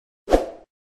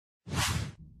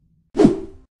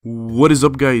What is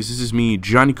up, guys? This is me,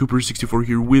 Johnny Cooper64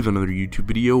 here with another YouTube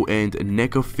video, and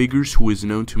NECA Figures, who is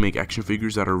known to make action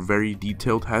figures that are very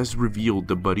detailed, has revealed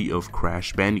the body of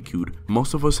Crash Bandicoot.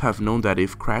 Most of us have known that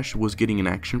if Crash was getting an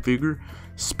action figure,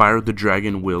 Spyro the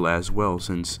Dragon will as well,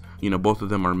 since, both of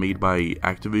them are made by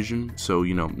Activision, so,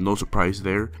 no surprise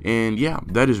there. And yeah,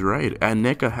 that is right, and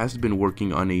NECA has been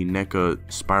working on a NECA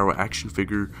Spyro action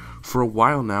figure for a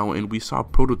while now, and we saw a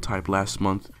prototype last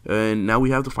month, and now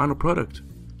we have the final product.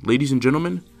 Ladies and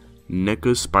gentlemen,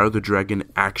 NECA Spyro the Dragon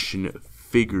action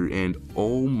figure, and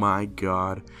oh my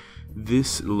god,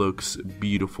 this looks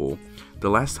beautiful. The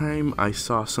last time I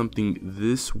saw something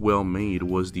this well made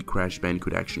was the Crash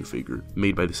Bandicoot action figure,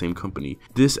 made by the same company.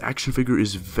 This action figure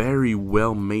is very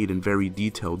well made and very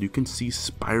detailed. You can see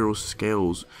Spyro's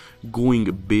scales going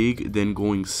big, then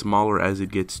going smaller as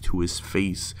it gets to his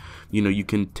face. You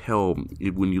can tell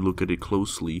when you look at it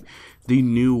closely. They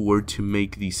knew where to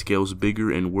make these scales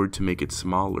bigger and where to make it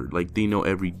smaller. Like, they know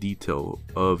every detail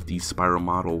of the Spyro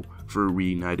model for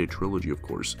Reignited Trilogy, of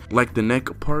course. Like, the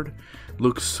neck part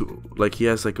looks like he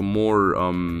has like a more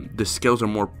the scales are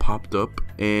more popped up,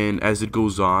 and as it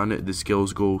goes on the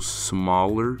scales go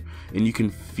smaller, and you can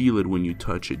feel it when you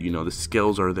touch it. The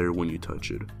scales are there when you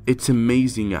touch it. It's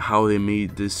amazing how they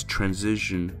made this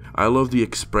transition. I love the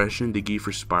expression they gave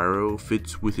for Spyro,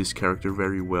 fits with his character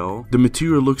very well. The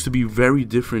material looks to be very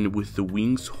different with the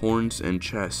wings, horns, and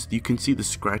chest. You can see the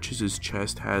scratches his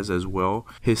chest has as well.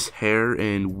 His hair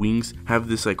and wings have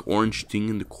this like orange thing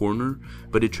in the corner,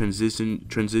 but it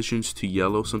transitions to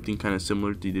yellow, something kind of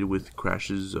similar they did with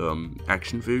Crash's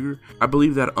action figure. I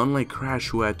believe that unlike Crash,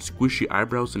 who had squishy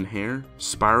eyebrows and hair,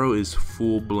 Spyro is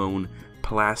full-blown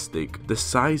plastic. The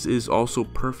size is also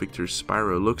perfect for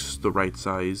Spyro. Looks the right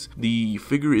size. The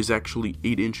figure is actually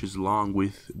 8 inches long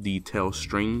with the tail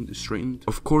straightened.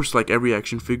 Of course, like every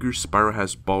action figure, Spyro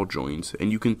has ball joints,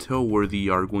 and you can tell where they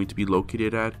are going to be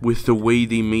located at with the way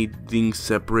they made things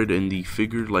separate in the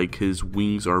figure, like his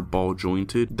wings are ball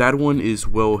jointed. That one is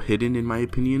well hidden in my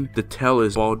opinion. The tail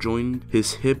is ball jointed.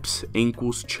 His hips,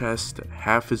 ankles, chest,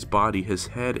 half his body, his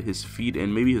head, his feet,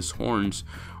 and maybe his horns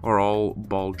are all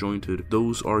ball jointed.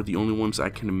 Those are the only ones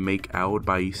I can make out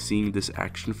by seeing this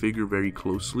action figure very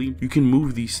closely. You can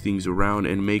move these things around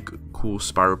and make cool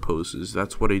Spyro poses.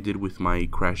 That's what I did with my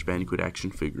Crash Bandicoot action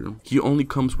figure. He only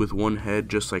comes with one head,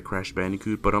 just like Crash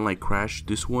Bandicoot, but unlike Crash,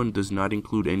 this one does not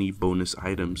include any bonus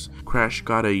items. Crash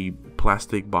got a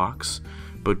plastic box,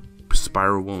 but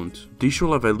Spyro won't. They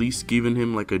should have at least given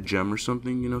him like a gem or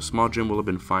something, small gem will have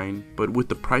been fine, but with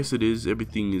the price it is,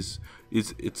 everything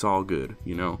it's all good,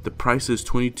 The price is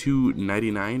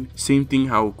 $22.99, same thing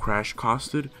how Crash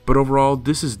costed, but overall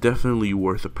this is definitely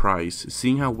worth the price.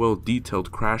 Seeing how well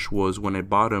detailed Crash was when I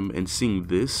bought him, and seeing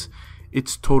this,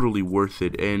 it's totally worth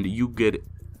it, and you get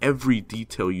every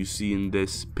detail you see in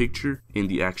this picture in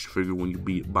the action figure when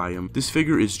you buy him. This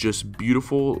figure is just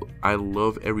beautiful. I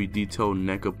love every detail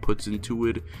NECA puts into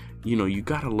it. You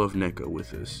gotta love NECA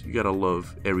with this. You gotta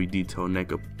love every detail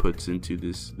NECA puts into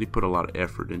this. They put a lot of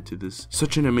effort into this.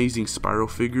 Such an amazing Spyro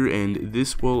figure, and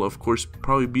this will of course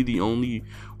probably be the only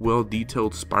well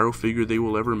detailed Spyro figure they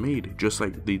will ever made, just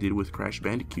like they did with Crash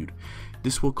Bandicoot.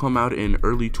 This will come out in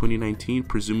early 2019,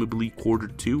 presumably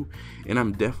Q2, and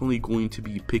I'm definitely going to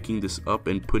be picking this up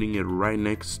and putting it right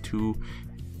next to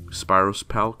Spyro's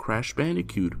pal Crash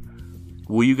Bandicoot.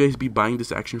 Will you guys be buying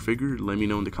this action figure? Let me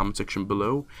know in the comment section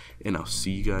below, and I'll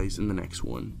see you guys in the next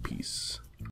one. Peace.